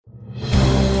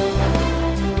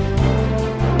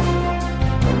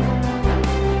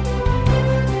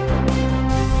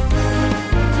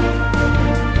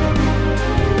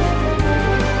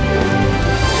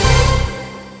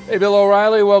Hey, Bill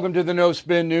O'Reilly, welcome to the No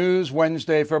Spin News,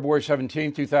 Wednesday, February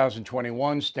 17,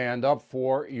 2021. Stand up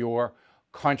for your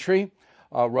country.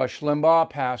 Rush Limbaugh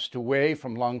passed away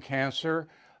from lung cancer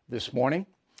this morning.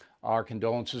 Our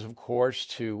condolences, of course,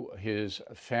 to his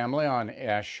family on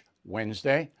Ash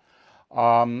Wednesday.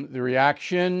 The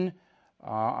reaction,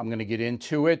 I'm going to get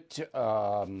into it.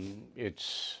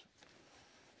 It's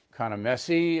kind of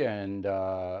messy and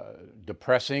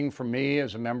depressing for me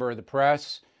as a member of the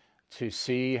press to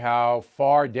see how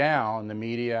far down the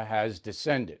media has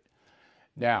descended.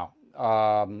 Now,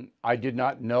 I did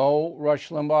not know Rush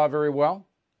Limbaugh very well.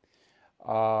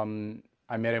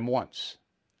 I met him once,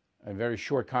 a very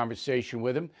short conversation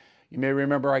with him. You may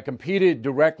remember I competed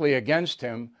directly against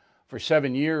him for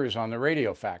 7 years on the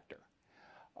Radio Factor.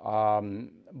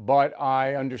 But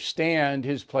I understand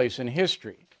his place in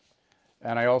history.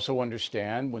 And I also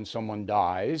understand when someone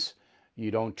dies, you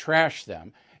don't trash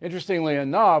them. Interestingly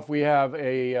enough, we have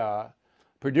a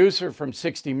producer from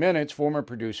 60 Minutes, former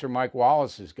producer, Mike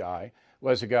Wallace's guy, who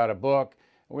has got a book.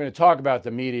 We're going to talk about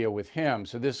the media with him.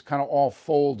 So this kind of all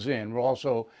folds in. We'll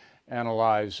also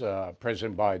analyze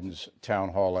President Biden's town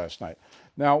hall last night.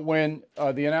 Now, when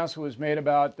the announcement was made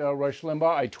about Rush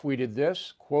Limbaugh, I tweeted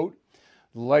this, quote,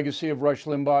 "The legacy of Rush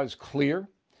Limbaugh is clear,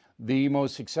 the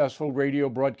most successful radio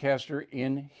broadcaster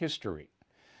in history.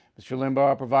 Mr.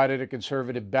 Limbaugh provided a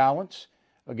conservative balance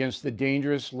against the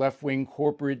dangerous left-wing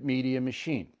corporate media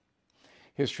machine.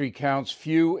 History counts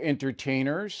few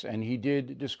entertainers, and he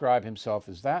did describe himself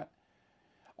as that,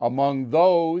 among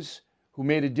those who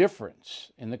made a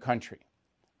difference in the country.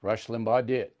 Rush Limbaugh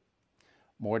did."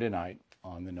 More tonight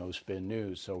on the No Spin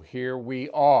News. So here we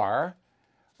are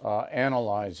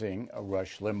analyzing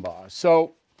Rush Limbaugh.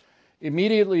 So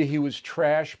immediately he was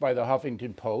trashed by the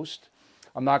Huffington Post.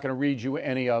 I'm not going to read you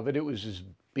any of it. It was just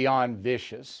beyond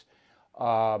vicious.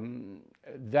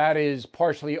 That is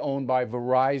partially owned by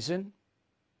Verizon.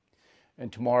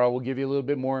 And tomorrow we'll give you a little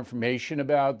bit more information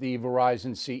about the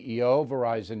Verizon CEO,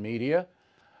 Verizon Media.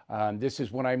 This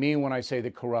is what I mean when I say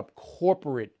the corrupt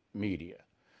corporate media.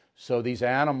 So these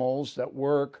animals that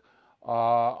work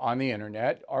on the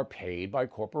internet are paid by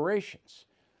corporations.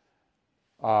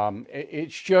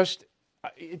 It's just,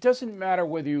 it doesn't matter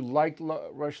whether you liked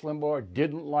Rush Limbaugh or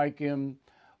didn't like him,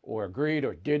 or agreed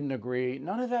or didn't agree.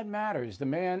 None of that matters. The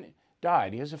man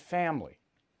died. He has a family.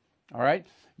 All right?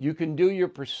 You can do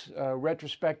your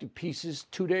retrospective pieces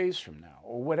 2 days from now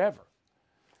or whatever.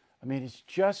 I mean, it's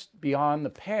just beyond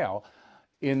the pale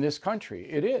in this country.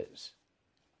 It is.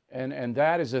 And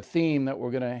that is a theme that we're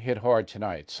going to hit hard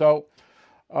tonight. So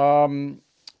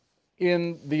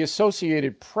in the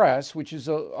Associated Press, which is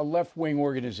a left-wing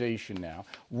organization now,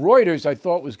 Reuters, I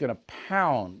thought, was going to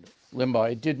pound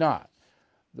Limbaugh. It did not.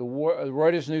 The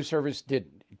Reuters news service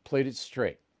didn't. It played it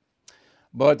straight.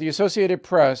 But the Associated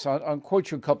Press, I'll quote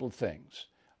you a couple of things.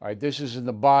 All right, this is in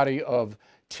the body of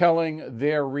telling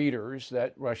their readers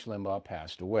that Rush Limbaugh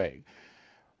passed away.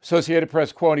 Associated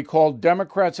Press, quote, "He called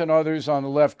Democrats and others on the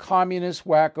left communists,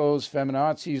 wackos,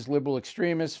 feminazis, liberal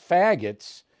extremists,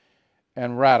 faggots,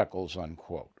 and radicals,"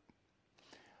 unquote.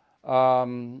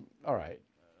 All right.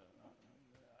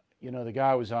 You know, the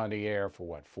guy was on the air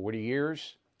for, 40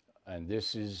 years? And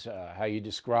this is how you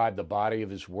describe the body of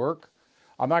his work.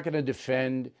 I'm not going to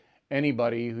defend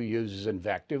anybody who uses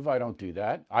invective. I don't do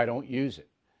that. I don't use it.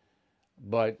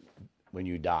 But when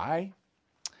you die,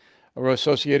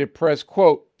 Associated Press,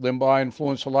 quote, "Limbaugh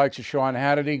influenced the likes of Sean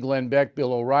Hannity, Glenn Beck,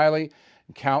 Bill O'Reilly,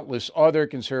 and countless other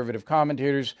conservative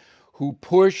commentators who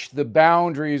push the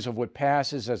boundaries of what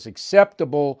passes as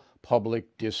acceptable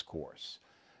public discourse."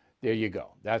 There you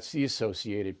go. That's the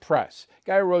Associated Press.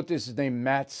 The guy who wrote this is named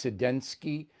Matt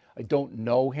Sidensky. I don't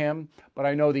know him, but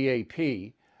I know the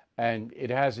AP, and it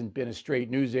hasn't been a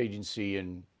straight news agency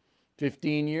in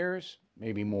 15 years,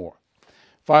 maybe more.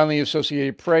 Finally,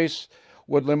 Associated Press,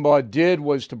 what Limbaugh did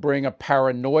was to bring a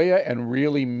paranoia and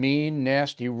really mean,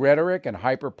 nasty rhetoric and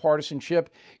hyperpartisanship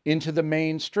into the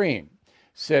mainstream,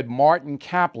 said Martin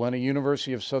Kaplan, a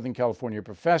University of Southern California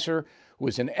professor who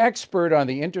is an expert on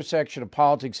the intersection of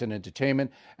politics and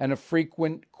entertainment and a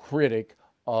frequent critic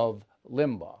of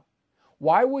Limbaugh.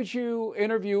 Why would you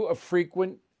interview a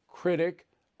frequent critic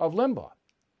of Limbaugh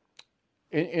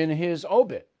in his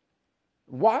obit?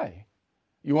 Why?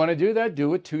 You want to do that?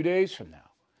 Do it 2 days from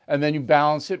now. And then you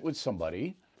balance it with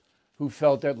somebody who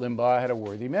felt that Limbaugh had a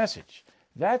worthy message.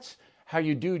 That's how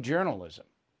you do journalism.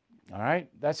 All right?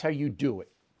 That's how you do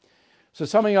it. So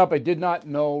summing up, I did not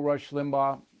know Rush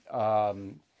Limbaugh.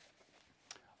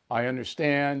 I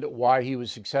understand why he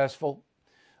was successful.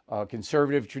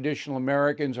 Conservative traditional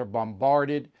Americans are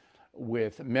bombarded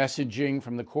with messaging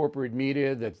from the corporate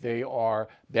media that they are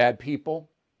bad people,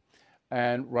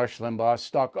 and Rush Limbaugh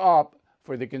stuck up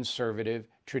for the conservative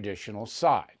traditional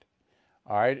side.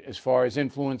 All right, as far as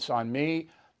influence on me,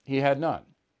 he had none.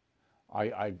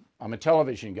 I'm a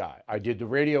television guy. I did the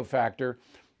radio factor.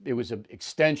 It was an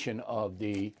extension of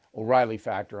the O'Reilly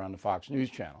factor on the Fox News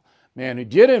channel. Man who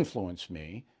did influence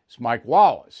me is Mike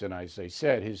Wallace, and as I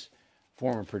said, his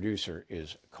former producer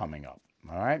is coming up.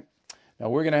 All right. Now,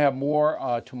 we're going to have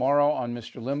more tomorrow on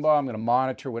Mr. Limbaugh. I'm going to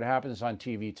monitor what happens on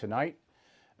TV tonight.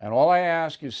 And all I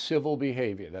ask is civil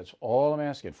behavior. That's all I'm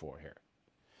asking for here.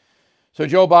 So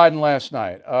Joe Biden last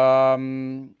night.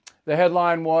 The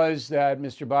headline was that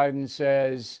Mr. Biden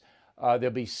says there'll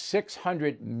be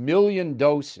 600 million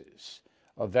doses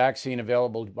of vaccine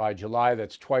available by July.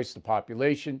 That's twice the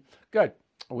population. Good.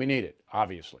 We need it,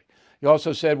 obviously. He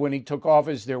also said when he took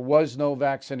office, there was no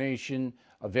vaccination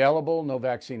available, no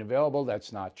vaccine available.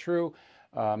 That's not true.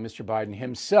 Mr. Biden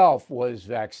himself was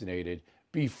vaccinated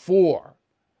before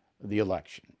the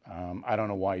election. I don't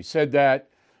know why he said that.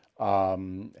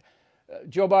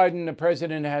 Joe Biden, the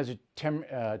president, has a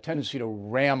tendency to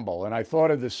ramble. And I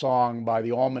thought of the song by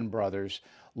the Allman Brothers,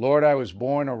 Lord, I was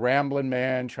born a rambling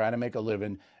man, trying to make a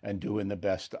living and doing the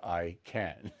best I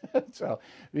can. So,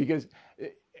 because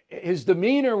his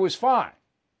demeanor was fine.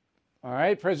 All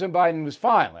right, President Biden was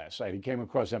fine last night. He came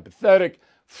across empathetic,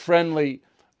 friendly,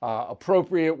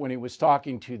 appropriate when he was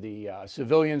talking to the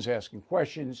civilians, asking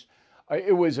questions.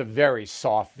 It was a very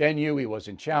soft venue. He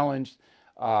wasn't challenged.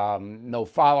 No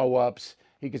follow-ups.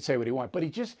 He could say what he wanted. But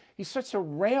he's such a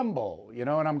ramble, you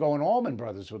know, and I'm going, Allman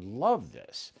Brothers would love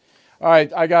this. All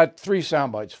right, I got 3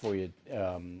 sound bites for you,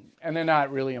 and they're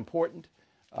not really important,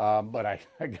 but I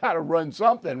got to run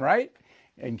something, right,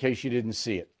 in case you didn't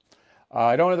see it.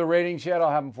 I don't have the ratings yet.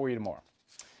 I'll have them for you tomorrow.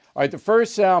 All right, the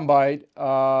first soundbite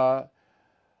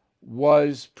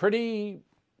was pretty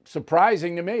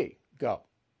surprising to me. Go.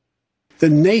 The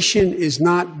nation is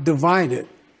not divided.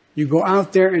 You go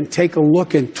out there and take a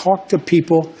look and talk to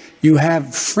people. You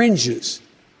have fringes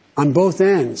on both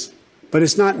ends, but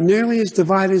it's not nearly as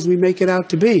divided as we make it out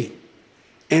to be.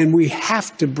 And we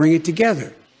have to bring it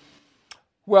together.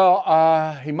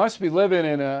 Well, he must be living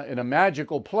in a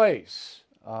magical place.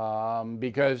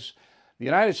 Because the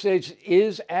United States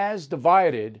is as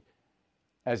divided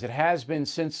as it has been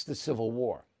since the Civil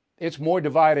War. It's more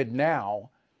divided now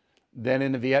than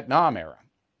in the Vietnam era.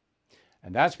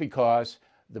 And that's because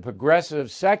the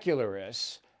progressive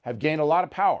secularists have gained a lot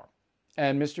of power.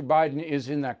 And Mr. Biden is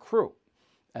in that crew.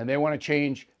 And they want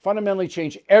to fundamentally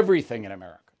change everything in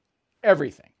America.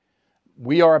 Everything.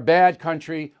 We are a bad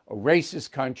country, a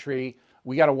racist country.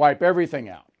 We got to wipe everything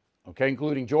out. Okay,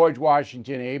 including George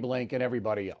Washington, Abe Lincoln,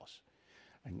 everybody else.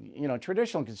 And, you know,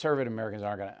 traditional conservative Americans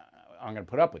aren't going to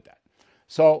put up with that.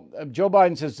 So Joe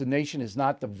Biden says the nation is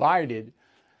not divided.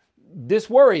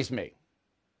 This worries me.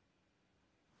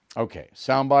 Okay,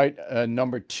 soundbite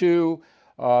number 2.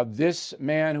 This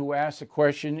man who asked the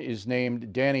question is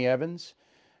named Danny Evans.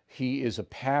 He is a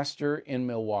pastor in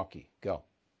Milwaukee. Go.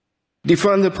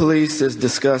 Defund the police is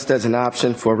discussed as an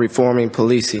option for reforming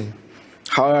policing.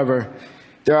 However,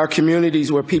 there are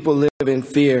communities where people live in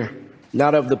fear,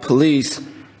 not of the police,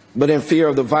 but in fear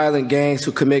of the violent gangs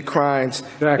who commit crimes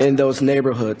in those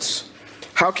neighborhoods.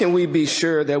 How can we be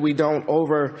sure that we don't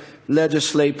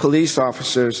over-legislate police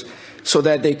officers so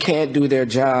that they can't do their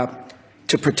job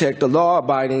to protect the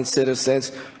law-abiding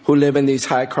citizens who live in these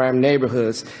high-crime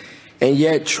neighborhoods, and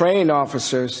yet train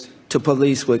officers to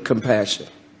police with compassion?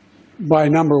 By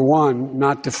number 1,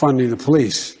 not defunding the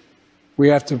police. We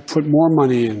have to put more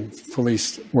money in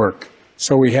police work.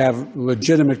 So we have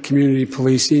legitimate community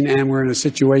policing, and we're in a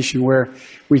situation where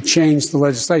we change the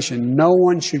legislation. No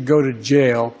one should go to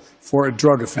jail for a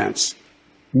drug offense.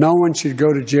 No one should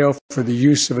go to jail for the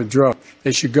use of a drug.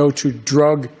 They should go to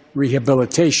drug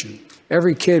rehabilitation.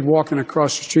 Every kid walking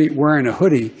across the street wearing a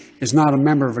hoodie is not a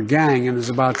member of a gang and is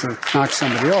about to knock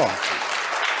somebody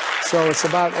off. So it's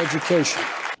about education.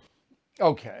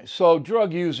 Okay, so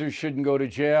drug users shouldn't go to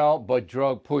jail, but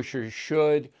drug pushers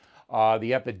should.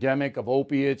 The epidemic of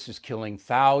opiates is killing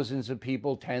thousands of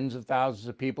people, tens of thousands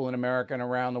of people in America and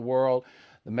around the world.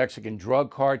 The Mexican drug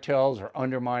cartels are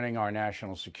undermining our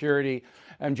national security.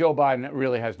 And Joe Biden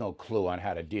really has no clue on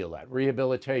how to deal with that.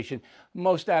 Rehabilitation,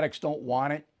 most addicts don't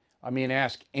want it. I mean,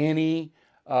 ask any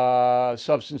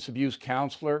substance abuse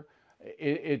counselor.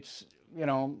 It's, you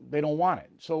know, they don't want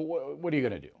it. So what are you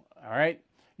going to do? All right?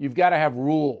 You've got to have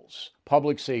rules,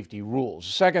 public safety rules.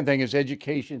 The second thing is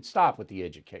education. Stop with the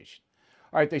education.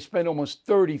 All right, they spend almost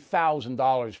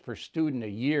 $30,000 per student a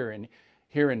year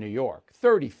here in New York.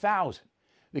 $30,000.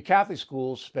 The Catholic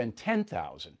schools spend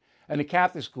 $10,000, and the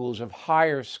Catholic schools have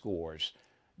higher scores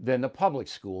than the public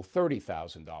school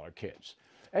 $30,000 kids.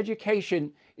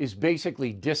 Education is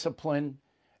basically discipline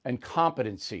and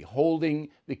competency, holding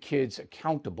the kids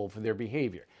accountable for their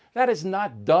behavior. That is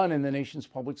not done in the nation's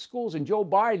public schools, and Joe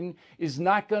Biden is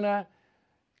not going to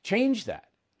change that.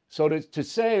 So to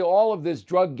say all of this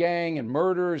drug gang and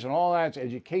murders and all that's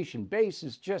education based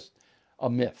is just a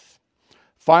myth.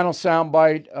 Final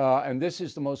soundbite, and this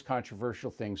is the most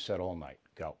controversial thing said all night.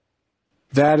 Go.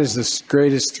 That is the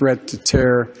greatest threat to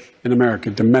terror in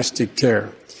America, domestic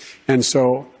terror. And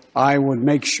so I would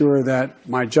make sure that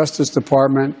my Justice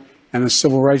Department and the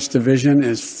Civil Rights Division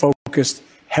is focused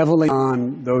heavily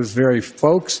on those very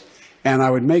folks. And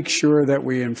I would make sure that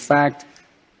we, in fact,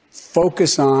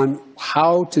 focus on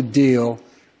how to deal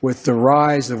with the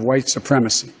rise of white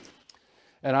supremacy.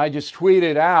 And I just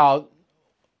tweeted out,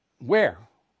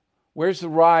 where's the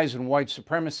rise in white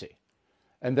supremacy?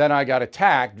 And then I got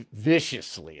attacked,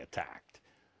 viciously attacked,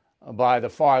 by the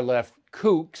far left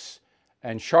kooks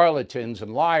and charlatans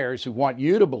and liars who want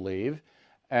you to believe,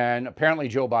 and apparently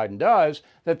Joe Biden does,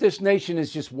 that this nation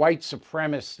is just white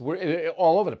supremacist. We're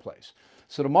all over the place.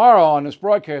 So tomorrow on this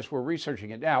broadcast, we're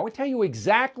researching it now. We tell you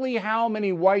exactly how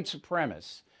many white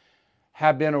supremacists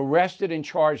have been arrested and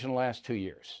charged in the last 2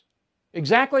 years.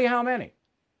 Exactly how many.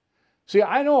 See,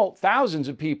 I know thousands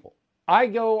of people. I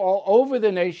go all over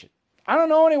the nation. I don't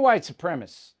know any white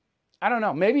supremacists. I don't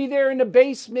know. Maybe they're in the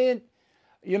basement.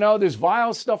 You know, there's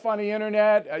vile stuff on the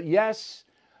internet. Yes,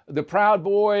 the Proud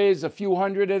Boys, a few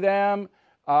hundred of them.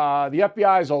 The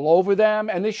FBI is all over them,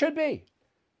 and they should be.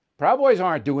 Proud Boys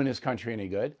aren't doing this country any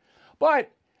good.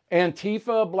 But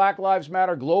Antifa, Black Lives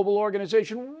Matter, global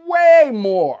organization, way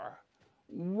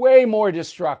more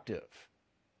destructive.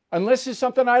 Unless it's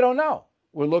something I don't know.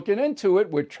 We're looking into it.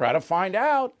 We're trying to find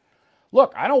out.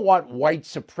 Look, I don't want white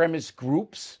supremacist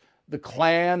groups, the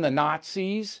Klan, the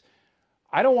Nazis.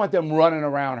 I don't want them running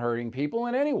around hurting people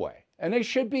in any way. And they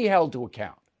should be held to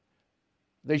account.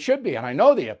 They should be. And I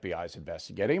know the FBI is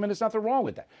investigating them, and there's nothing wrong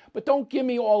with that. But don't give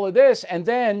me all of this. And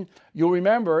then you'll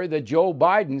remember that Joe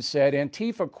Biden said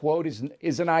Antifa, quote,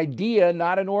 is an idea,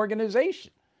 not an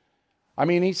organization. I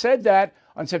mean, he said that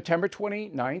on September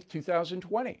 29th,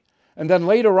 2020. And then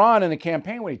later on in the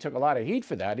campaign, when he took a lot of heat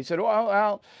for that, he said,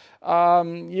 yeah,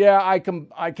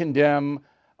 I condemn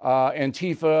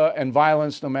Antifa and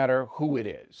violence no matter who it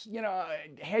is. You know,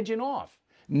 hedging off.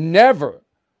 Never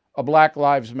a Black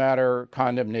Lives Matter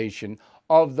condemnation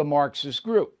of the Marxist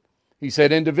group. He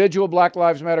said individual Black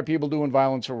Lives Matter people doing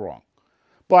violence are wrong.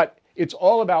 But it's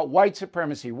all about white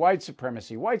supremacy, white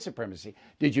supremacy, white supremacy.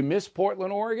 Did you miss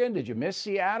Portland, Oregon? Did you miss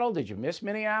Seattle? Did you miss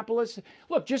Minneapolis?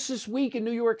 Look, just this week in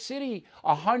New York City,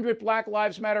 100 Black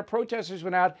Lives Matter protesters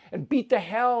went out and beat the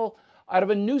hell out of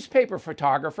a newspaper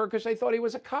photographer because they thought he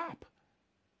was a cop.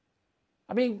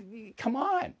 I mean, come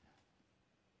on.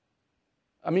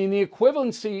 I mean, the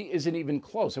equivalency isn't even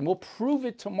close, and we'll prove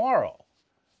it tomorrow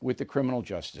with the criminal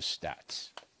justice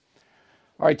stats.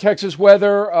 All right, Texas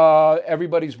weather.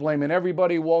 Everybody's blaming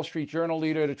everybody. Wall Street Journal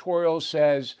lead editorial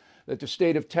says that the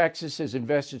state of Texas has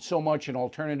invested so much in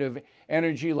alternative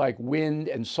energy like wind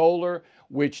and solar,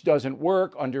 which doesn't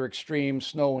work under extreme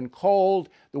snow and cold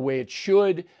the way it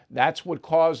should. That's what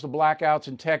caused the blackouts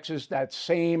in Texas. That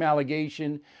same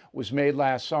allegation was made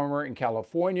last summer in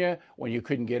California when you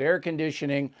couldn't get air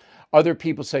conditioning. Other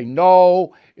people say,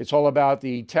 no, it's all about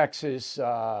the Texas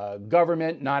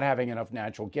government not having enough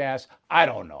natural gas. I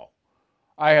don't know.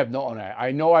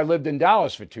 I know I lived in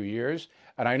Dallas for 2 years,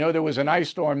 and I know there was an ice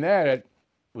storm there that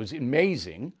was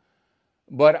amazing.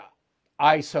 But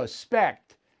I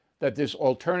suspect that this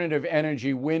alternative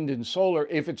energy, wind and solar,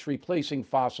 if it's replacing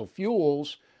fossil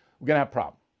fuels, we're going to have a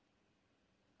problem.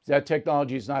 That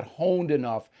technology is not honed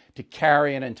enough to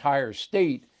carry an entire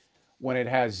state when it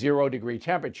has 0-degree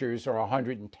temperatures or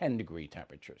 110-degree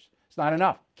temperatures. It's not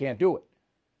enough. Can't do it.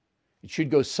 It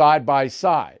should go side by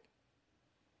side.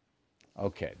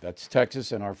 Okay, that's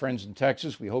Texas and our friends in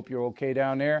Texas. We hope you're okay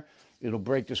down there. It'll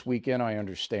break this weekend, I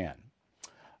understand.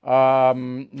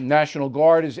 National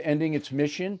Guard is ending its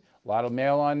mission. A lot of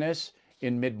mail on this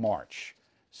in mid-March.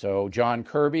 So John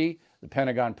Kirby, the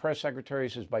Pentagon press secretary,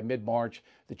 says by mid-March,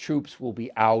 the troops will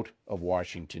be out of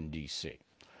Washington, D.C.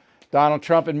 Donald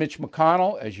Trump and Mitch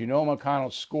McConnell. As you know,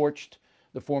 McConnell scorched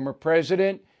the former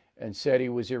president and said he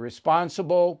was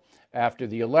irresponsible after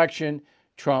the election.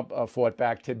 Trump fought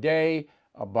back today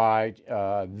by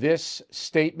this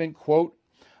statement, quote,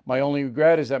 "My only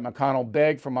regret is that McConnell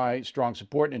begged for my strong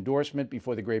support and endorsement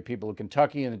before the great people of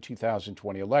Kentucky in the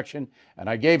 2020 election, and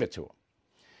I gave it to him.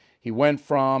 He went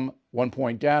from 1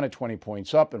 point down to 20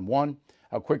 points up and won.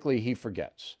 How quickly he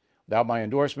forgets. Without my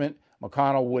endorsement,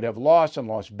 McConnell would have lost and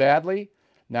lost badly.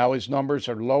 Now his numbers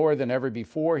are lower than ever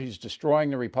before. He's destroying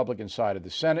the Republican side of the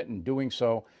Senate and doing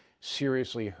so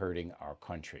seriously hurting our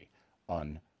country,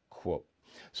 unquote.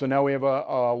 So now we have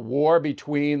a war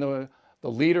between the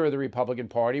leader of the Republican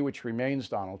Party, which remains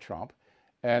Donald Trump,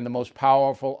 and the most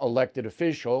powerful elected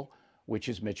official, which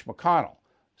is Mitch McConnell.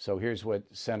 So here's what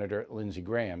Senator Lindsey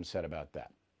Graham said about that.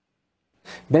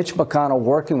 Mitch McConnell,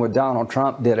 working with Donald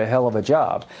Trump, did a hell of a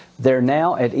job. They're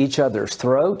now at each other's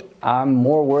throat. I'm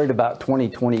more worried about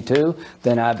 2022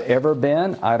 than I've ever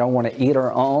been. I don't want to eat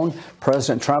our own.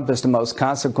 President Trump is the most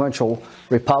consequential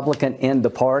Republican in the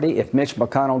party. If Mitch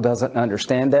McConnell doesn't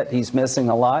understand that, he's missing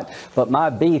a lot. But my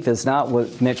beef is not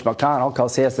with Mitch McConnell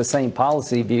because he has the same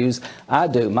policy views I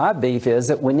do. My beef is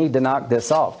that we need to knock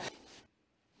this off.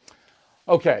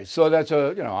 Okay, so that's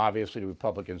obviously the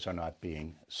Republicans are not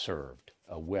being served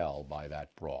well by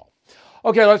that brawl.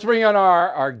 Okay, let's bring on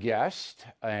our guest.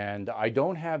 And I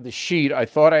don't have the sheet. I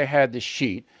thought I had the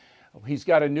sheet. He's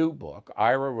got a new book.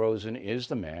 Ira Rosen is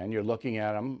the man. You're looking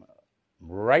at him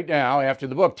right now after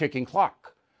the book, Ticking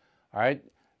Clock. All right.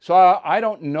 So I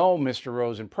don't know Mr.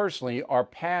 Rosen personally. Our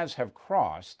paths have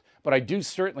crossed, but I do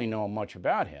certainly know much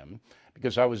about him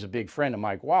because I was a big friend of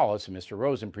Mike Wallace, and Mr.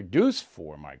 Rosen produced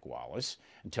for Mike Wallace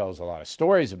and tells a lot of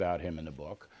stories about him in the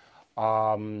book.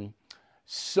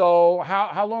 So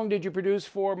how long did you produce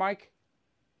for Mike?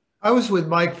 I was with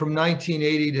Mike from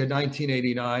 1980 to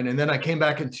 1989, and then I came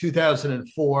back in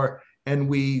 2004, and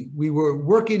we were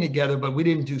working together, but we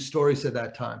didn't do stories at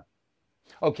that time.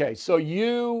 Okay, so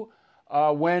you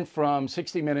went from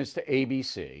 60 Minutes to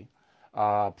ABC,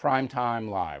 Primetime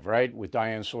Live, right, with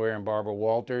Diane Sawyer and Barbara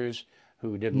Walters,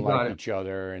 who didn't like each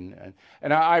other. And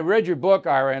I read your book,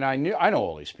 Ira, and I know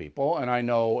all these people, and I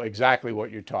know exactly what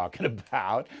you're talking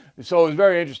about. So it was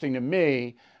very interesting to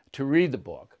me to read the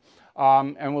book.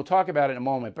 And we'll talk about it in a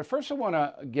moment. But first, I want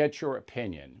to get your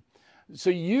opinion.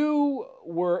 So you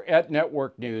were at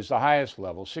network news, the highest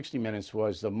level. 60 Minutes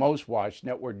was the most watched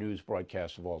network news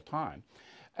broadcast of all time.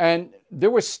 And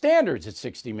there were standards at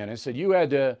 60 Minutes that you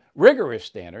had to, rigorous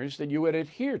standards that you would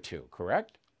adhere to,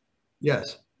 correct?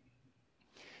 Yes.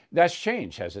 That's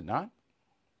changed, has it not?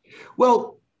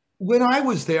 Well, when I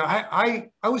was there, I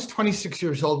was 26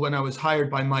 years old when I was hired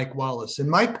by Mike Wallace. And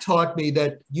Mike taught me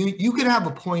that you could have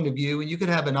a point of view and you could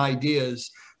have an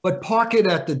ideas, but park it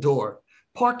at the door.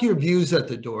 Park your views at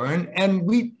the door. And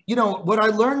we, what I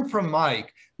learned from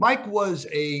Mike was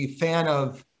a fan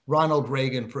of Ronald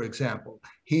Reagan, for example.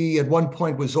 He at one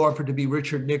point was offered to be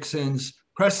Richard Nixon's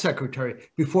press secretary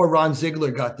before Ron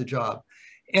Ziegler got the job.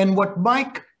 And what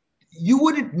Mike, you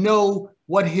wouldn't know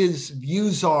what his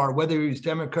views are, whether he's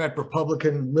Democrat,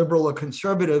 Republican, liberal, or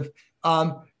conservative,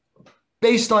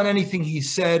 based on anything he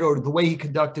said or the way he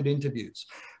conducted interviews.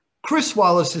 Chris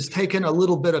Wallace has taken a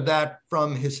little bit of that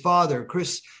from his father.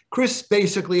 Chris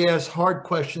basically asks hard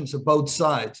questions of both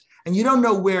sides, and you don't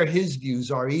know where his views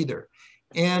are either.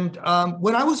 And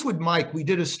when I was with Mike, we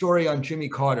did a story on Jimmy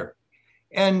Carter.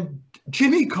 And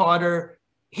Jimmy Carter,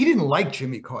 he didn't like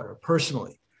Jimmy Carter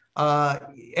personally.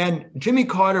 And Jimmy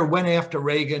Carter went after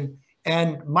Reagan,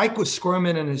 and Mike was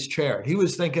squirming in his chair. He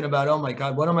was thinking about, oh my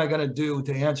God, what am I going to do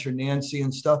to answer Nancy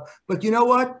and stuff? But you know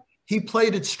what? He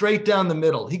played it straight down the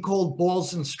middle. He called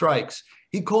balls and strikes.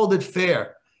 He called it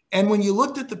fair. And when you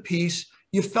looked at the piece,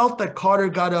 you felt that Carter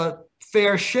got a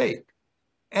fair shake.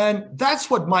 And that's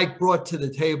what Mike brought to the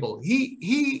table.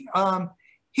 He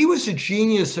was a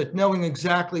genius at knowing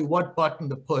exactly what button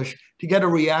to push to get a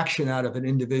reaction out of an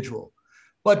individual.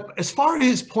 But as far as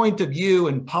his point of view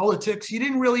in politics, you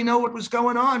didn't really know what was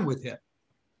going on with him.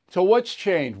 So what's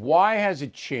changed? Why has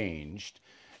it changed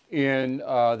in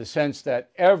the sense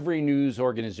that every news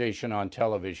organization on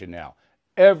television now,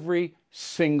 every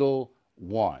single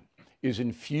one, is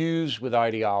infused with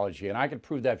ideology? And I can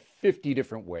prove that 50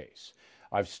 different ways.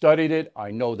 I've studied it. I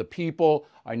know the people.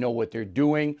 I know what they're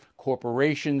doing.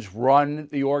 Corporations run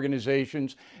the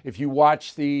organizations. If you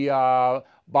watch the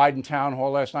Biden town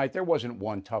hall last night, there wasn't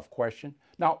one tough question.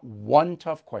 Not one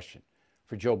tough question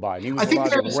for Joe Biden. He was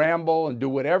allowed to ramble and do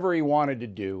whatever he wanted to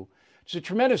do. It's a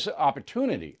tremendous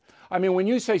opportunity. I mean, when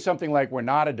you say something like we're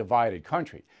not a divided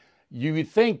country, you would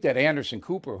think that Anderson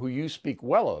Cooper, who you speak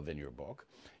well of in your book,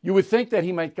 you would think that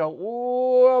he might go,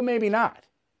 well, maybe not,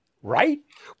 right?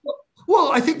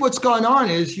 Well, I think what's going on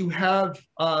is you have,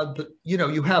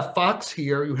 you have Fox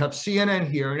here, you have CNN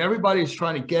here, and everybody's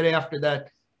trying to get after that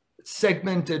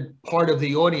segmented part of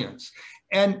the audience.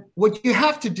 And what you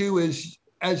have to do is,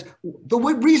 as the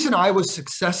reason I was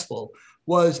successful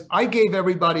was I gave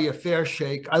everybody a fair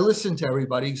shake. I listened to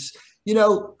everybody's.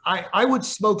 I would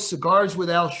smoke cigars with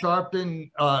Al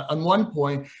Sharpton on one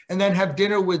point and then have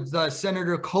dinner with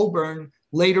Senator Coburn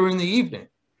later in the evening.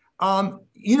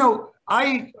 You know,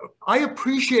 I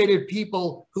appreciated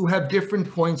people who have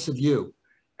different points of view,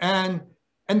 and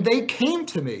they came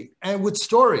to me and with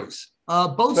stories,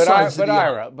 both sides of the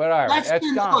aisle. But Ira, That's that's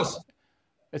been gone. lost.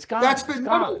 It's gone. That's It's been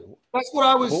gone. no. That's what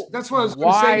I was. Well, That's what I was going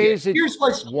to why say. is it? Here's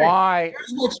what's Why? changed.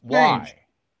 Here's what's changed. Why?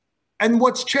 And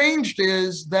what's changed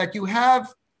is that you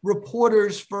have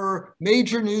reporters for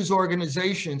major news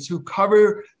organizations who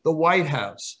cover the White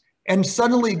House, and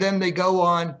suddenly then they go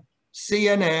on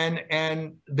CNN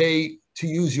and they, to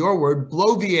use your word,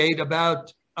 bloviate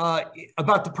about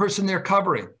the person they're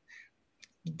covering.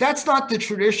 That's not the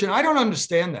tradition. I don't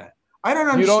understand that. I don't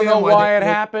understand. You don't know why it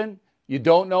happened? You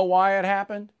don't know why it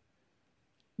happened?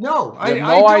 No, you have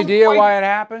no idea why it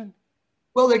happened?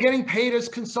 Well, they're getting paid as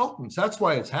consultants. That's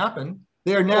why it's happened.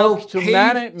 They're now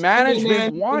paid.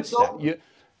 Management wants that.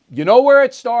 You know where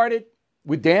it started?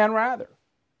 With Dan Rather.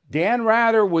 Dan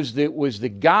Rather was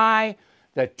the guy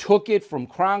that took it from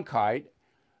Cronkite,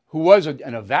 who was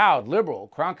an avowed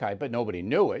liberal, Cronkite, but nobody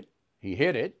knew it. He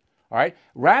hid it. All right.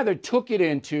 Rather took it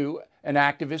into an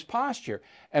activist posture,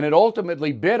 and it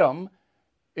ultimately bit him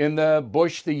in the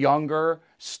Bush the Younger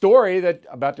story that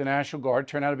about the National Guard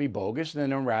turned out to be bogus,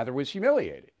 and then Rather was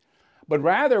humiliated. But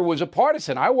Rather was a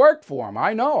partisan. I worked for him.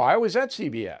 I know. I was at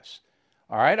CBS.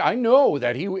 All right. I know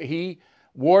that he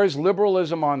wore his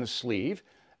liberalism on the sleeve,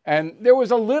 and there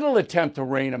was a little attempt to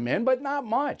rein him in, but not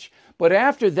much. But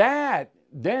after that,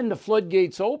 then the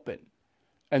floodgates open,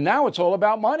 and now it's all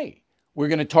about money. We're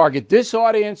going to target this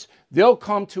audience. They'll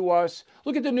come to us.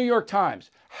 Look at the New York Times.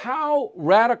 How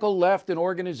radical left an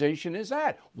organization is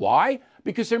that? Why?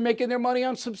 Because they're making their money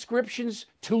on subscriptions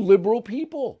to liberal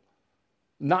people,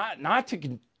 not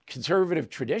to conservative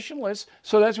traditionalists.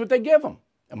 So that's what they give them.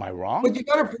 Am I wrong? But you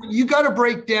got to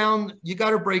break down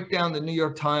the New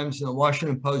York Times and the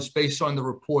Washington Post based on the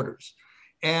reporters.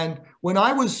 And when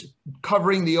I was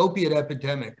covering the opiate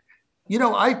epidemic, you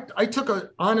know, I took an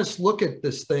honest look at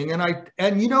this thing,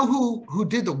 and you know who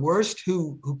did the worst,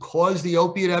 who caused the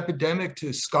opiate epidemic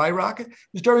to skyrocket? It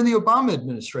was during the Obama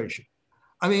administration.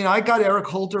 I mean, I got Eric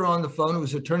Holder on the phone, who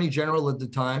was Attorney General at the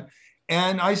time,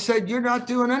 and I said, "You're not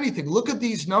doing anything. Look at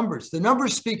these numbers. The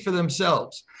numbers speak for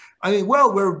themselves." I mean,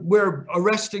 well, we're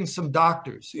arresting some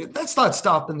doctors. That's not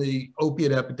stopping the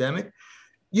opiate epidemic.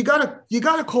 You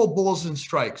gotta call balls and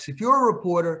strikes. If you're a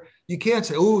reporter, you can't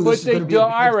say, "Oh, this is going to be."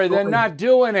 Ira, they're not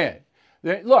doing it.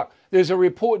 Look, there's a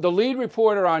report. The lead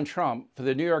reporter on Trump for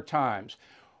the New York Times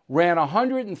ran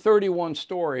 131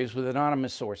 stories with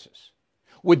anonymous sources.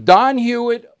 Would Don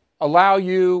Hewitt allow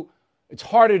you? It's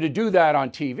harder to do that on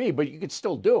TV, but you could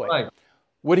still do it. Right.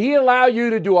 Would he allow you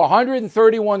to do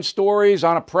 131 stories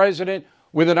on a president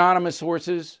with anonymous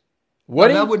sources?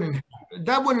 That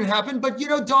wouldn't happen. But you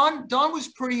know, Don was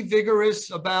pretty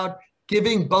vigorous about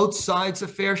giving both sides a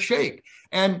fair shake.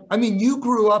 And I mean, you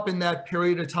grew up in that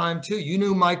period of time too. You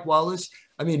knew Mike Wallace.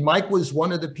 I mean, Mike was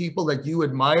one of the people that you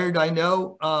admired, I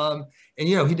know. And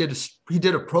you know, he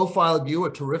did a profile of you,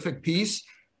 a terrific piece.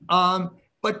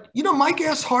 But you know, Mike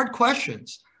asked hard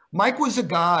questions. Mike was a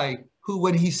guy who,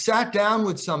 when he sat down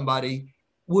with somebody,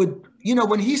 would, you know,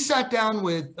 when he sat down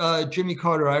with Jimmy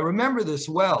Carter, I remember this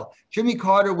well. Jimmy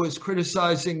Carter was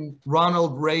criticizing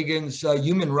Ronald Reagan's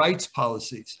human rights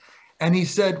policies. And he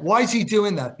said, why is he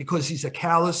doing that? Because he's a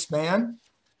callous man?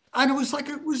 And it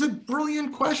was a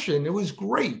brilliant question. It was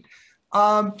great.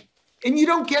 And you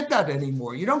don't get that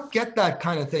anymore. You don't get that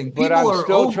kind of thing. But I'm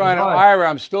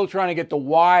still trying to get the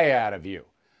why out of you.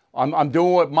 I'm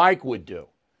doing what Mike would do.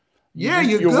 Yeah,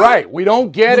 you're right. We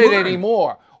don't get it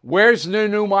anymore. Where's the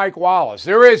new Mike Wallace?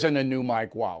 There isn't a new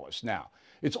Mike Wallace now.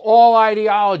 It's all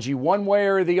ideology, one way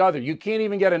or the other. You can't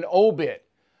even get an obit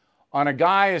on a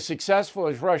guy as successful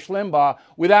as Rush Limbaugh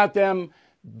without them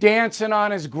dancing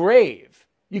on his grave.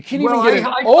 You can't even get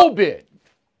an obit.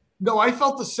 No, I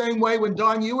felt the same way when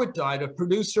Don Hewitt died. A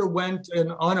producer went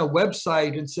on a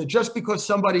website and said, just because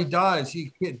somebody dies,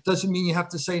 it doesn't mean you have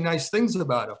to say nice things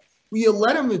about him. Will you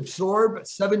let him absorb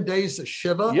 7 days of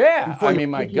Shiva? Yeah, I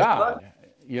mean, my God.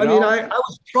 I mean, I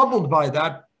was troubled by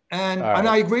that, and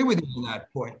I agree with you on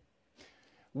that point.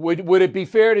 Would it be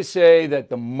fair to say that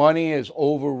the money has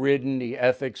overridden the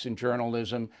ethics in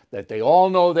journalism, that they all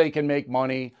know they can make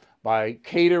money by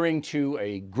catering to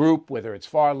a group, whether it's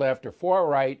far left or far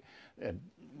right?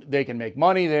 They can make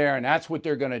money there, and that's what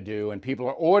they're going to do, and people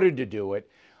are ordered to do it,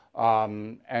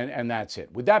 and that's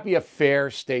it. Would that be a fair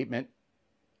statement?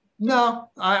 No,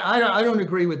 I don't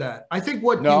agree with that. I think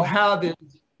what you have is,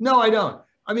 no, I don't.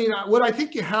 I mean, what I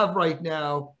think you have right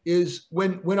now is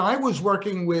when I was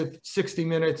working with 60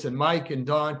 Minutes and Mike and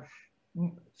Don,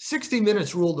 60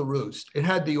 Minutes ruled the roost. It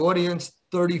had the audience,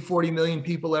 30, 40 million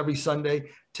people every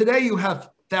Sunday. Today you have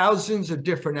thousands of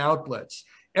different outlets.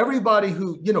 Everybody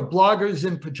who, bloggers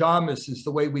in pajamas is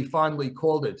the way we fondly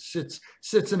called it,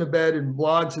 sits in a bed and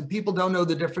blogs, and people don't know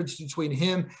the difference between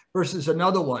him versus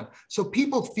another one. So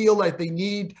people feel like they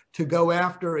need to go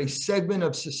after a segment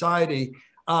of society,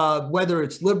 whether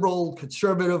it's liberal,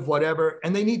 conservative, whatever,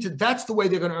 and that's the way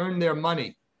they're going to earn their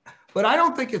money. But I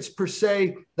don't think it's per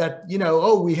se that,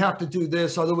 we have to do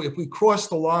this. Otherwise, if we cross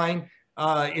the line,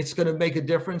 it's going to make a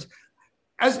difference.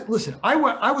 Listen,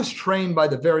 I was trained by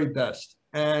the very best.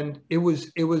 And it was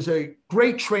a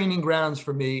great training grounds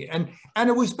for me. And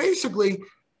it was basically,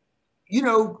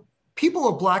 people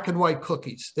are black and white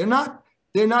cookies. They're not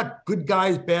good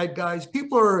guys, bad guys.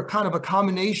 People are kind of a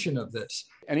combination of this.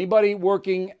 Anybody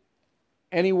working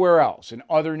anywhere else in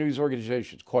other news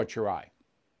organizations caught your eye?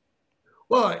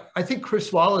 Well, I think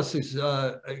Chris Wallace is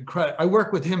I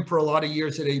worked with him for a lot of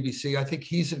years at ABC. I think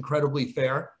he's incredibly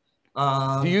fair.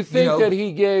 Do you think that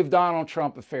he gave Donald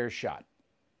Trump a fair shot?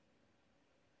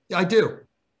 I do.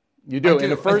 You do. In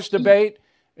the first debate,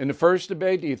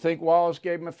 do you think Wallace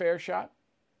gave him a fair shot?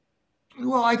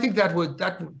 Well, I think that was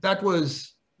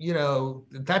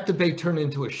that debate turned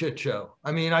into a shit show.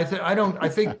 I mean, I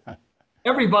think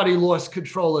everybody lost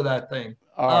control of that thing.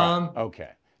 All right.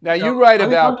 Okay. Now you write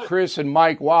about Chris and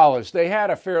Mike Wallace. They had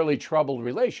a fairly troubled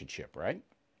relationship, right?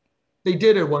 They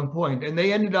did at one point, and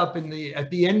they ended up at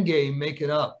the end game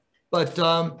making up. But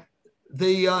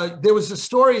there was a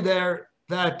story there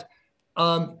that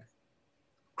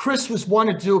Chris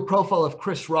wanted to do a profile of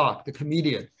Chris Rock, the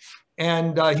comedian,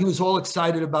 and he was all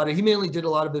excited about it. He mainly did a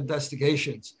lot of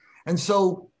investigations. And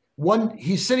so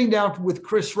he's sitting down with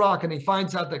Chris Rock, and he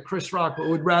finds out that Chris Rock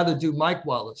would rather do Mike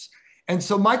Wallace. And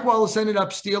so Mike Wallace ended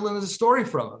up stealing the story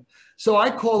from him. So I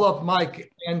call up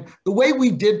Mike, and the way we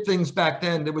did things back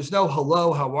then, there was no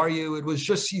hello, how are you? It was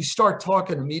just you start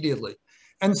talking immediately.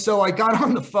 And so I got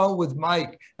on the phone with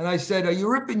Mike and I said, are you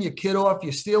ripping your kid off?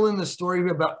 You're stealing the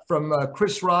story from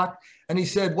Chris Rock? And he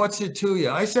said, what's it to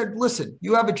you? I said, listen,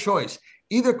 you have a choice.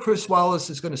 Either Chris Wallace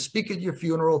is going to speak at your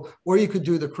funeral or you could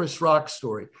do the Chris Rock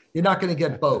story. You're not going to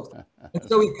get both. And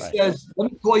so he says,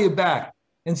 let me call you back.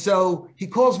 And so he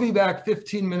calls me back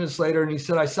 15 minutes later and he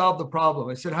said, I solved the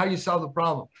problem. I said, how do you solve the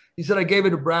problem? He said, I gave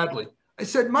it to Bradley. I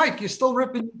said, Mike, you're still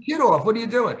ripping your kid off. What are you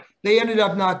doing? They ended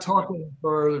up not talking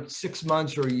for 6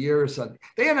 months or a year or something.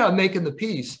 They ended up making the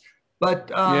peace. But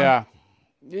yeah,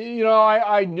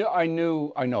 I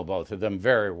know both of them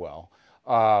very well.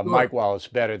 Sure. Mike Wallace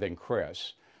better than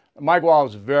Chris. Mike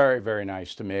Wallace very, very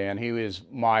nice to me, and he was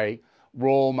my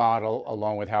role model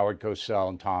along with Howard Cosell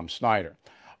and Tom Snyder.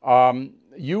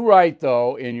 You write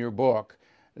though in your book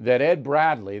that Ed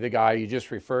Bradley, the guy you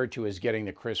just referred to as getting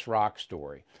the Chris Rock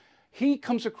story, he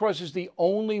comes across as the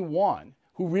only one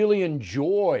who really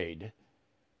enjoyed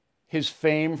his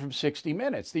fame from 60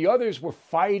 Minutes. The others were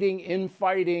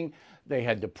infighting. They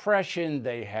had depression.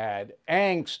 They had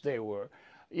angst. They were,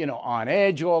 on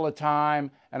edge all the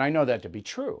time. And I know that to be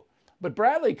true. But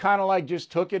Bradley kind of just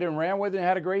took it and ran with it and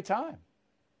had a great time.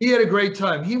 He had a great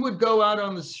time. He would go out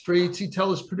on the streets. He'd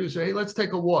tell his producer, hey, let's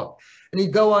take a walk. And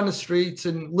he'd go on the streets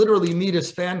and literally meet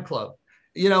his fan club,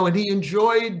 and he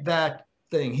enjoyed that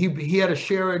thing. He had a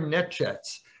share in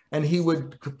NetJets, and he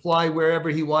would fly wherever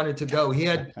he wanted to go. He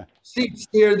had seats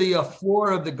near the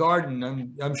floor of the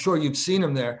Garden. I'm sure you've seen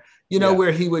him there,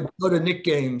 where he would go to Knick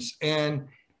games. And,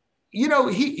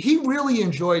 he really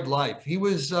enjoyed life. He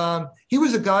was a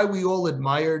guy we all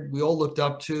admired. We all looked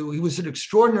up to. He was an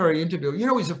extraordinary interviewer.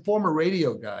 He's a former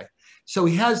radio guy. So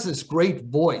he has this great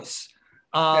voice.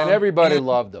 And everybody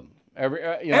loved him.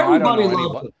 Everybody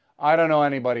loved him. I don't know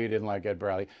anybody who didn't like Ed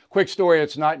Bradley. Quick story,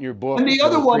 it's not in your book. And the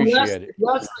other one, last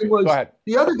thing was, go ahead.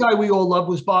 The other guy we all loved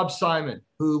was Bob Simon,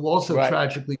 who also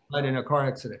tragically died in a car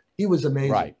accident. He was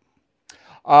amazing. Right.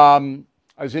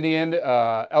 I was in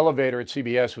the elevator at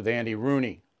CBS with Andy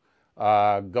Rooney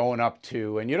going up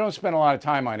to, and you don't spend a lot of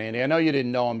time on Andy. I know you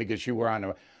didn't know him because you were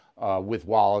on with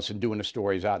Wallace and doing the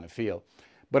stories out in the field.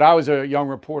 But I was a young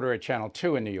reporter at Channel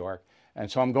 2 in New York, and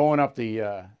so I'm going up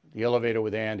the elevator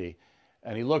with Andy.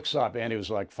 And he looks up, Andy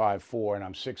was like 5'4", and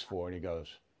I'm 6'4", and he goes,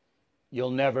 "You'll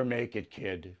never make it,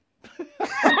 kid."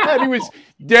 And he was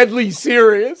deadly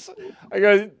serious. I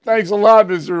go, "Thanks a lot,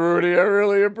 Mr. Rooney. I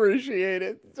really appreciate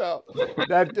it." So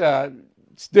that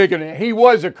sticking it. He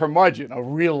was a curmudgeon, a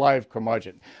real-life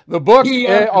curmudgeon. The book,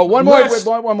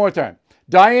 one more time.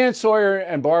 Diane Sawyer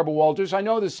and Barbara Walters, I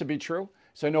know this to be true,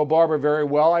 so I know Barbara very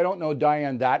well. I don't know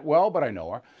Diane that well, but I know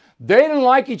her. They didn't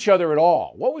like each other at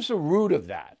all. What was the root of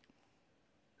that?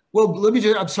 Well,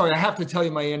 I'm sorry, I have to tell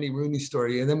you my Andy Rooney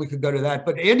story, and then we could go to that.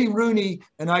 But Andy Rooney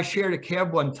and I shared a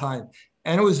cab one time,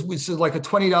 and it was like a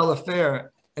 $20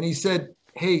 fare. And he said,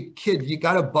 hey, kid, you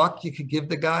got $1 you could give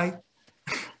the guy?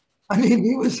 I mean,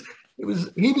 it was,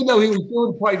 even though he was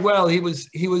doing quite well, he was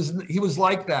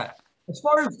like that. As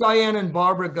far as Diana and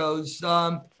Barbara goes,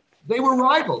 they were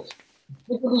rivals.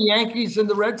 Look at the Yankees and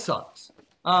the Red Sox.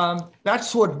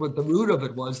 That's what the root of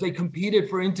it was. They competed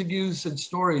for interviews and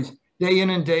stories day in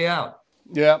and day out.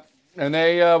 Yeah, and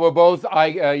they were both,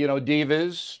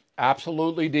 divas,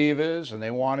 absolutely divas, and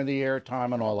they wanted the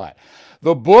airtime and all that.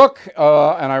 The book,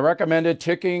 and I recommend it,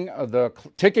 The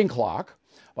Ticking Clock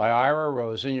by Ira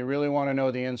Rosen. You really want to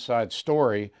know the inside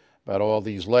story about all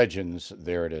these legends.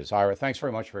 There it is. Ira, thanks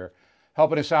very much for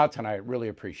helping us out tonight. Really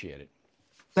appreciate it.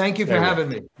 Thank you for having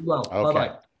me. Well, okay.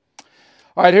 Bye-bye.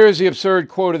 All right, here's the absurd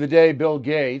quote of the day. Bill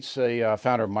Gates, a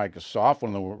founder of Microsoft,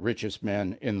 one of the richest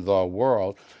men in the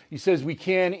world, he says, we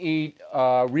can't eat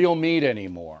real meat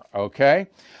anymore, okay?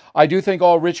 I do think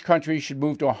all rich countries should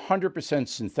move to 100%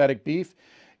 synthetic beef.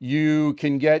 You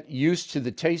can get used to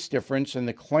the taste difference, and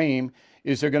the claim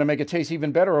is they're going to make it taste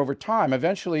even better over time.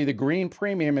 Eventually, the green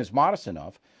premium is modest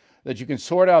enough that you can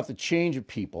sort out the change of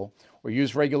people or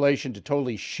use regulation to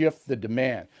totally shift the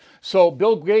demand. So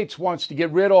Bill Gates wants to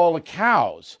get rid of all the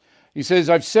cows. He says,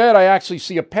 I've said I actually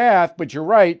see a path, but you're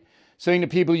right. Saying to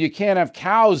people you can't have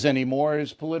cows anymore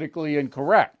is politically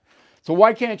incorrect. So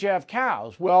why can't you have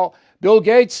cows? Well, Bill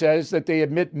Gates says that they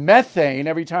emit methane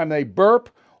every time they burp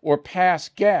or pass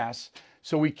gas.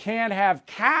 So we can't have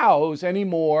cows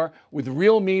anymore with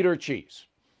real meat or cheese.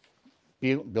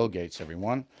 Bill Gates,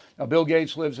 everyone. Now, Bill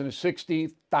Gates lives in a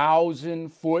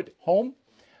 60,000-foot home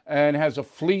and has a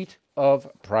fleet of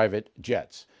private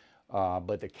jets.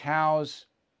 But the cows,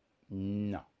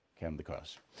 no, can't the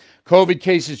cost. COVID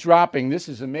cases dropping. This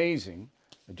is amazing.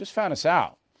 I just found this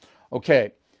out.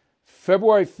 Okay,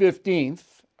 February 15th,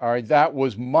 all right, that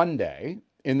was Monday,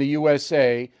 in the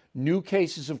USA, new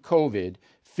cases of COVID,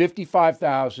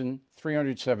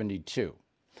 55,372.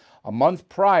 A month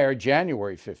prior,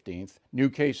 January 15th, new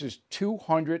cases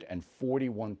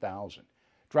 241,000.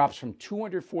 Drops from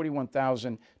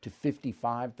 241,000 to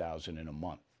 55,000 in a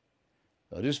month.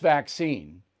 So this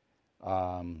vaccine,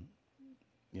 get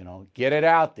it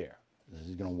out there. This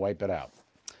is going to wipe it out.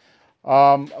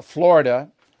 Florida,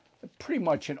 pretty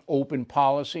much an open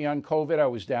policy on COVID. I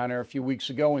was down there a few weeks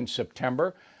ago in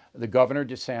September. The governor,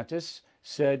 DeSantis,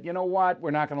 said, you know what, we're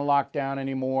not going to lock down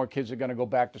anymore. Kids are going to go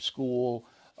back to school.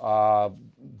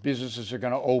 Businesses are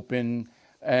going to open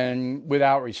and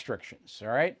without restrictions, all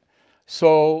right?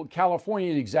 So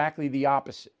California is exactly the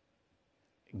opposite.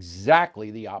 Exactly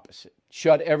the opposite.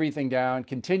 Shut everything down,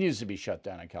 continues to be shut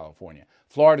down in California.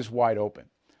 Florida's wide open.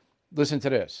 Listen to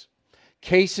this.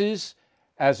 Cases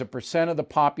as a percent of the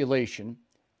population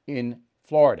in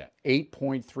Florida,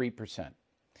 8.3%.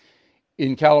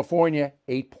 In California,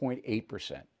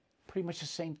 8.8%. Pretty much the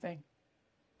same thing.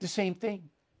 The same thing.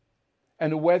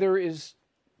 And the weather is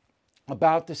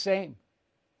about the same,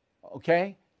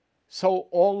 okay? So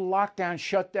all lockdowns,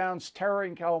 shutdowns, terror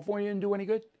in California didn't do any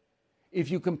good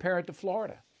if you compare it to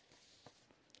Florida.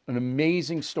 An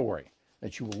amazing story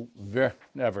that you will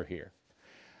never hear.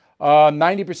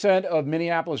 90% of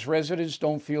Minneapolis residents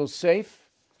don't feel safe,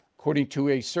 according to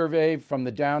a survey from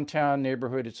the Downtown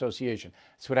Neighborhood Association.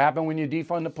 That's what happened when you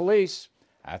defund the police.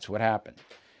 That's what happened.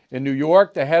 In New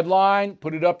York, the headline,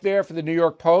 put it up there for the New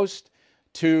York Post,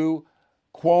 to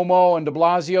Cuomo and de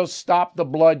Blasio, stop the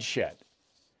bloodshed.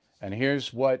 And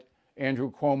here's what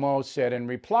Andrew Cuomo said in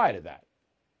reply to that.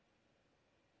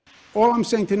 All I'm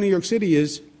saying to New York City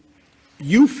is,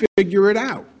 you figure it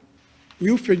out.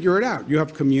 You figure it out. You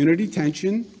have community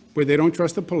tension where they don't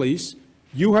trust the police.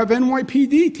 You have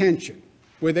NYPD tension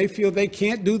where they feel they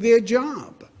can't do their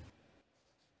job.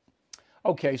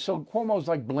 Okay, so Cuomo's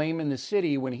like blaming the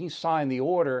city when he signed the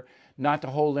order not to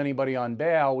hold anybody on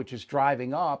bail, which is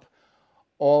driving up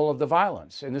all of the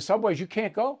violence. In the subways, you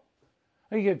can't go.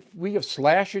 We have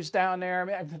slashers down there.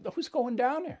 I mean, who's going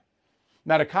down there?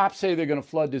 Now, the cops say they're going to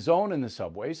flood the zone in the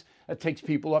subways. That takes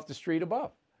people off the street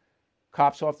above.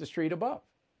 Cops off the street above.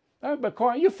 But,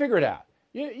 Corey, you figure it out.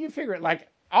 You figure it like,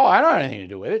 oh, I don't have anything to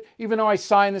do with it, even though I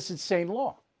signed this insane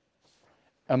law.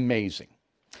 Amazing.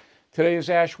 Today is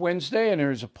Ash Wednesday, and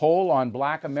there's a poll on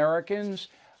Black Americans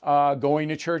going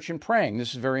to church and praying.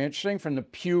 This is very interesting from the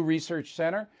Pew Research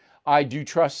Center. I do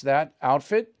trust that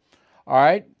outfit. All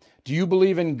right. Do you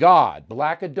believe in God?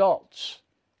 Black adults,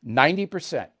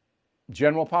 90%.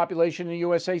 General population in the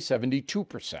USA,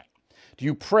 72%. Do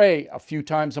you pray a few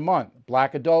times a month?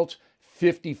 Black adults,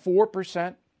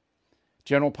 54%.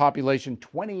 General population,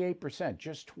 28%.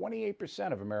 Just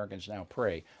 28% of Americans now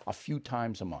pray a few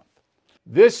times a month.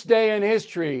 This day in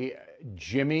history,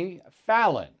 Jimmy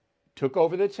Fallon took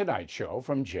over The Tonight Show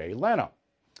from Jay Leno.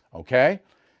 Okay?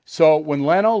 So when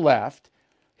Leno left,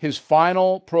 his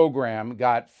final program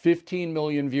got 15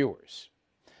 million viewers.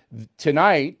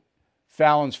 Tonight,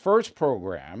 Fallon's first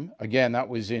program, again, that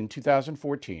was in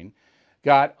 2014,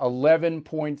 got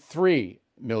 11.3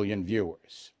 million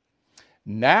viewers.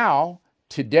 Now,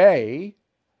 today,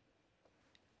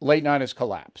 late night has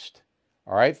collapsed.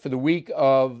 All right, for the week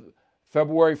of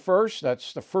February 1st,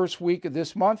 that's the first week of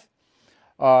this month,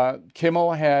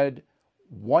 Kimmel had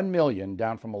 1 million,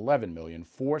 down from 11 million,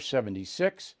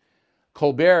 476.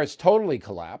 Colbert has totally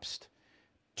collapsed,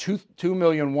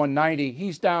 2,190,000.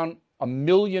 He's down 1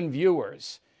 million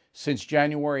viewers since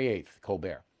January 8th,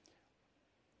 Colbert.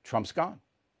 Trump's gone.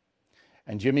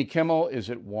 And Jimmy Kimmel is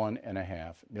at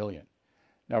 1.5 million.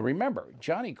 Now remember,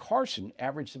 Johnny Carson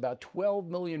averaged about 12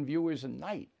 million viewers a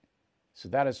night. So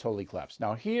that has totally collapsed.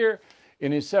 Now here,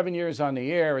 in his 7 years on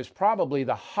the air, is probably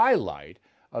the highlight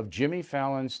of Jimmy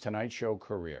Fallon's Tonight Show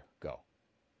career. Go.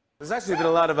 There's actually been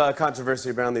a lot of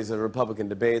controversy around these Republican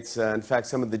debates. In fact,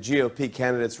 some of the GOP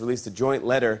candidates released a joint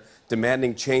letter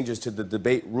demanding changes to the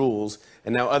debate rules,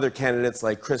 and now other candidates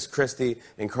like Chris Christie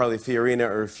and Carly Fiorina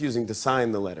are refusing to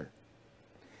sign the letter.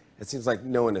 It seems like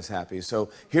no one is happy.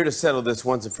 So here to settle this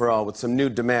once and for all with some new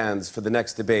demands for the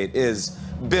next debate is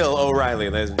Bill O'Reilly,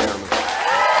 ladies and gentlemen.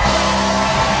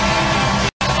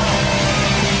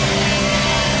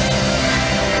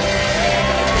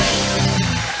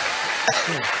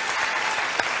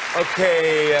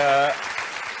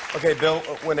 Okay, Bill,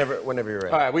 whenever you're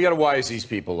ready. All right, we got to wise these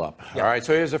people up. Yeah. All right,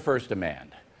 so here's the first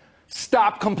demand.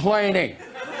 Stop complaining.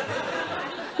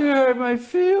 You hurt my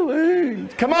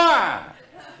feelings. Come on.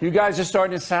 You guys are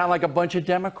starting to sound like a bunch of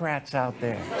Democrats out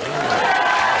there.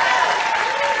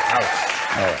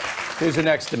 Ouch. All right, here's the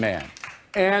next demand.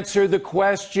 Answer the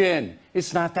question.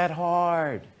 It's not that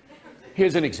hard.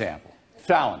 Here's an example.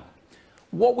 Fallon,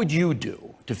 what would you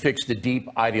do to fix the deep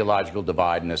ideological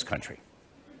divide in this country?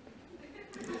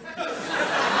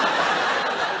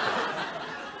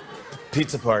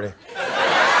 Pizza party.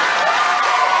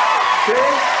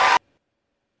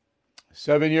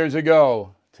 7 years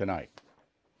ago tonight.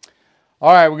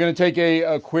 All right, we're going to take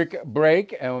a quick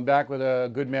break, and we're back with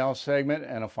a good mail segment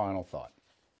and a final thought.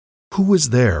 Who is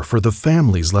there for the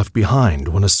families left behind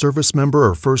when a service member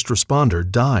or first responder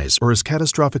dies or is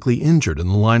catastrophically injured in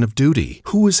the line of duty?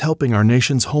 Who is helping our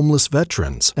nation's homeless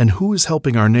veterans? And who is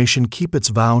helping our nation keep its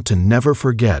vow to never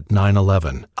forget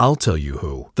 9/11? I'll tell you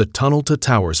who. The Tunnel to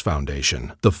Towers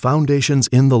Foundation. The foundation's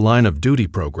In the Line of Duty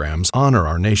programs honor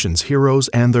our nation's heroes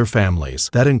and their families.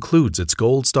 That includes its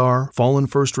Gold Star, Fallen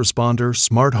First Responder,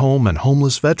 Smart Home, and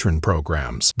Homeless Veteran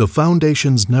programs. The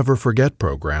foundation's Never Forget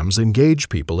programs engage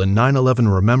people in 9/11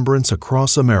 remembrance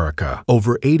across America.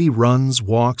 Over 80 runs,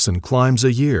 walks, and climbs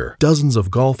a year, dozens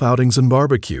of golf outings and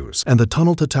barbecues, and the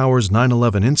Tunnel to Towers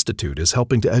 9/11 Institute is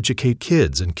helping to educate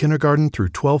kids in kindergarten through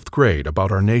 12th grade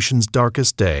about our nation's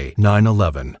darkest day,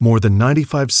 9/11. More than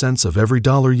 95 cents of every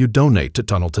dollar you donate to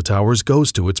Tunnel to Towers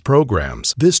goes to its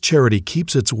programs. This charity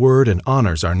keeps its word and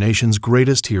honors our nation's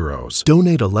greatest heroes.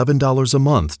 Donate $11 a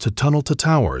month to Tunnel to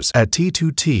Towers at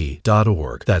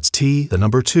t2t.org. That's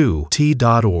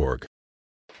T2T.org.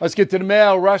 Let's get to the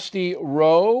mail. Rusty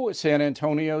Rowe, San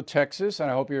Antonio, Texas. And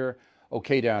I hope you're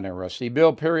okay down there, Rusty.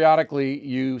 Bill, periodically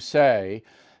you say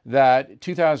that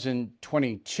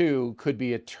 2022 could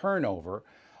be a turnover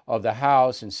of the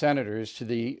House and senators to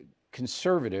the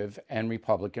Conservative and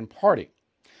Republican Party.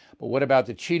 But what about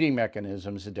the cheating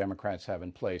mechanisms the Democrats have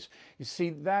in place? You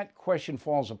see, that question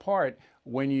falls apart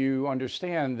when you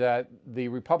understand that the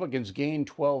Republicans gained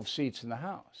 12 seats in the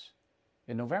House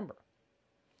in November.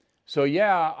 So,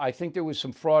 yeah, I think there was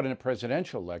some fraud in the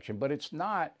presidential election, but it's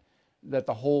not that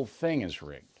the whole thing is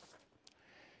rigged.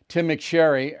 Tim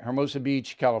McSherry, Hermosa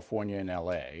Beach, California, in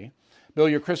L.A. Bill,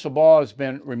 your crystal ball has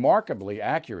been remarkably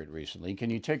accurate recently. Can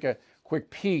you take a quick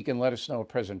peek and let us know if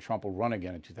President Trump will run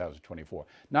again in 2024?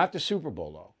 Not the Super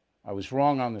Bowl, though. I was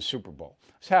wrong on the Super Bowl. I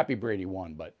was happy Brady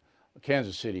won, but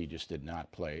Kansas City just did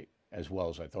not play as well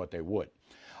as I thought they would.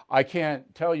 I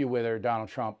can't tell you whether Donald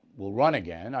Trump will run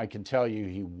again. I can tell you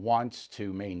he wants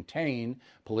to maintain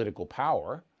political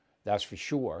power. That's for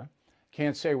sure.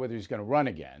 Can't say whether he's going to run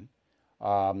again.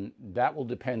 That will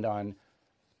depend on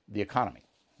the economy,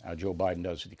 how Joe Biden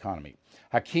does with the economy.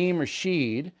 Hakeem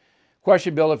Rashid,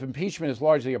 question, Bill, if impeachment is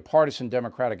largely a partisan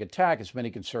Democratic attack, as many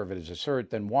conservatives assert,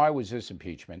 then why was this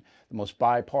impeachment the most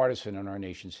bipartisan in our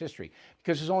nation's history?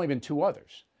 Because there's only been two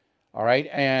others. All right.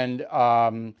 And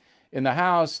in the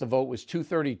House, the vote was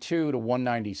 232 to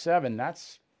 197.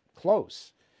 That's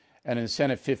close. And in the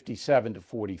Senate, 57 to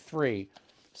 43.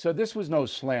 So this was no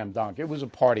slam dunk. It was a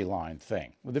party line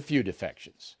thing with a few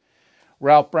defections.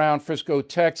 Ralph Brown, Frisco,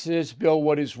 Texas. Bill,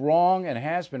 what is wrong and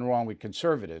has been wrong with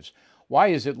conservatives? Why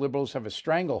is it liberals have a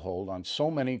stranglehold on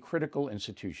so many critical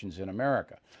institutions in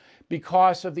America?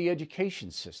 Because of the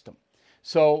education system.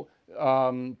 So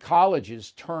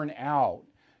colleges turn out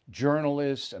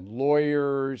journalists and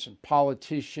lawyers and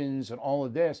politicians and all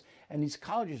of this. And these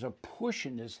colleges are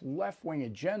pushing this left-wing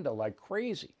agenda like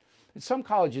crazy. In some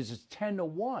colleges, it's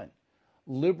 10-1,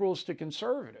 liberals to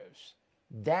conservatives.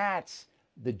 That's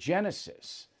the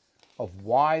genesis of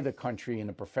why the country in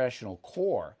the professional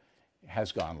core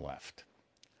has gone left.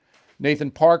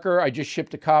 Nathan Parker, I just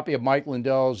shipped a copy of Mike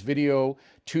Lindell's video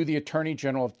to the Attorney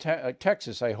General of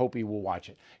Texas. I hope he will watch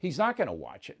it. He's not going to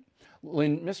watch it.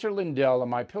 Mr. Lindell,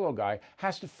 my pillow guy,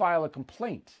 has to file a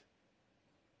complaint,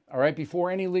 all right, before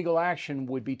any legal action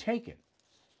would be taken.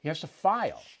 He has to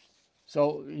file.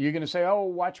 So you're going to say, oh,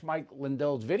 watch Mike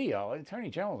Lindell's video. The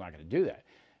Attorney General's not going to do that.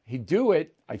 He'd do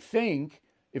it, I think,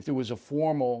 if there was a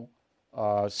formal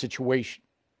situation.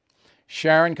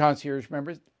 Sharon, concierge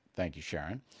member. Thank you,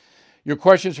 Sharon. Your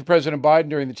questions for President Biden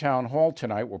during the town hall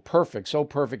tonight were perfect, so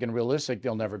perfect and realistic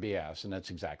they'll never be asked. And that's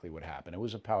exactly what happened. It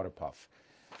was a powder puff.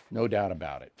 No doubt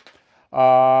about it.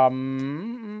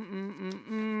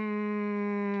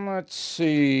 Let's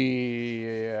see.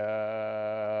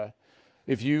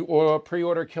 If you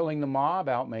pre-order Killing the Mob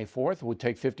out May 4th, we'll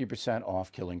take 50%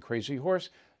 off Killing Crazy Horse.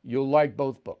 You'll like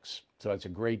both books. So that's a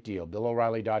great deal.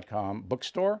 BillO'Reilly.com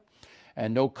bookstore.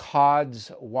 And no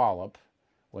Cod's wallop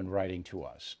when writing to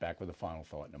us. Back with a final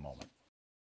thought in a moment.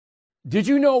 Did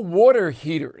you know water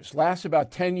heaters last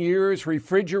about 10 years,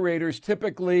 refrigerators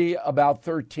typically about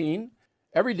 13?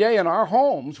 Every day in our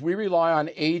homes, we rely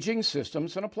on aging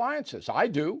systems and appliances. I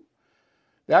do.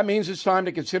 That means it's time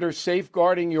to consider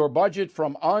safeguarding your budget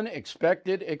from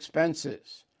unexpected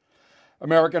expenses.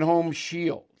 American Home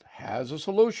Shield has a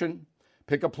solution.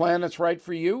 Pick a plan that's right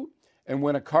for you, and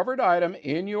when a covered item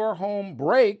in your home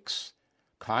breaks,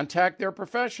 contact their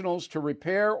professionals to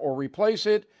repair or replace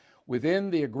it within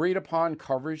the agreed-upon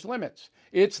coverage limits.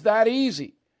 It's that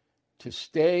easy to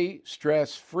stay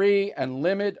stress-free and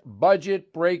limit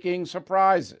budget-breaking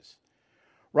surprises.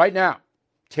 Right now,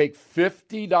 take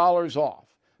 $50 off.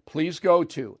 Please go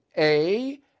to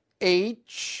ahs.com/bill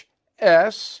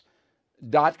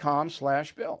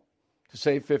to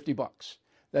save $50.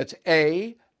 That's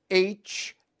ahs.com/bill.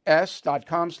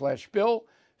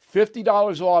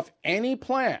 $50 off any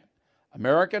plan.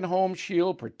 American Home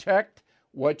Shield, protect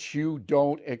what you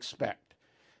don't expect.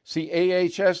 See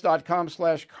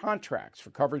ahs.com/contracts for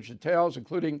coverage details,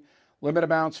 including limit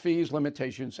amounts, fees,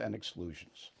 limitations, and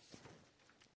exclusions.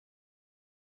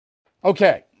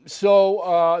 Okay,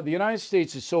 so the United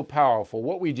States is so powerful.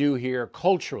 What we do here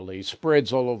culturally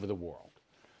spreads all over the world.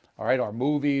 All right, our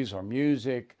movies, our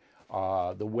music,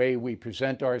 the way we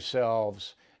present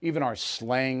ourselves, even our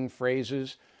slang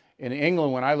phrases. In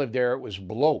England, when I lived there, it was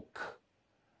bloke.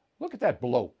 Look at that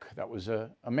bloke. That was a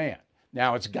man.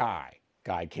 Now it's guy.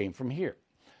 Guy came from here.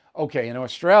 Okay, in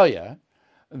Australia,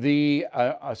 the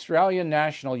Australian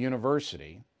National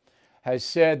University has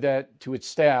said that to its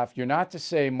staff, you're not to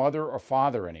say mother or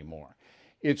father anymore.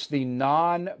 It's the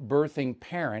non-birthing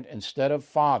parent instead of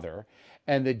father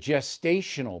and the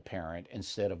gestational parent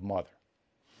instead of mother.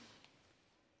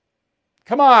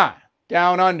 Come on,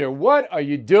 down under. What are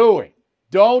you doing?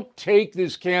 Don't take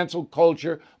this cancel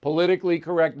culture, politically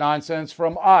correct nonsense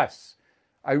from us.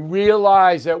 I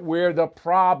realize that we're the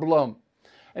problem.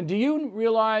 And do you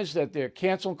realize that the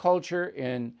cancel culture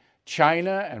in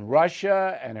China and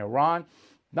Russia and Iran,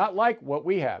 not like what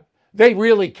we have, they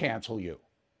really cancel you.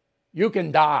 You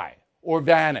can die or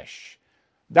vanish.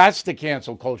 That's the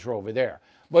cancel culture over there.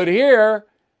 But here,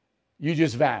 you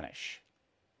just vanish.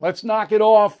 Let's knock it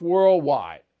off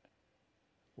worldwide.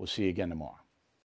 We'll see you again tomorrow.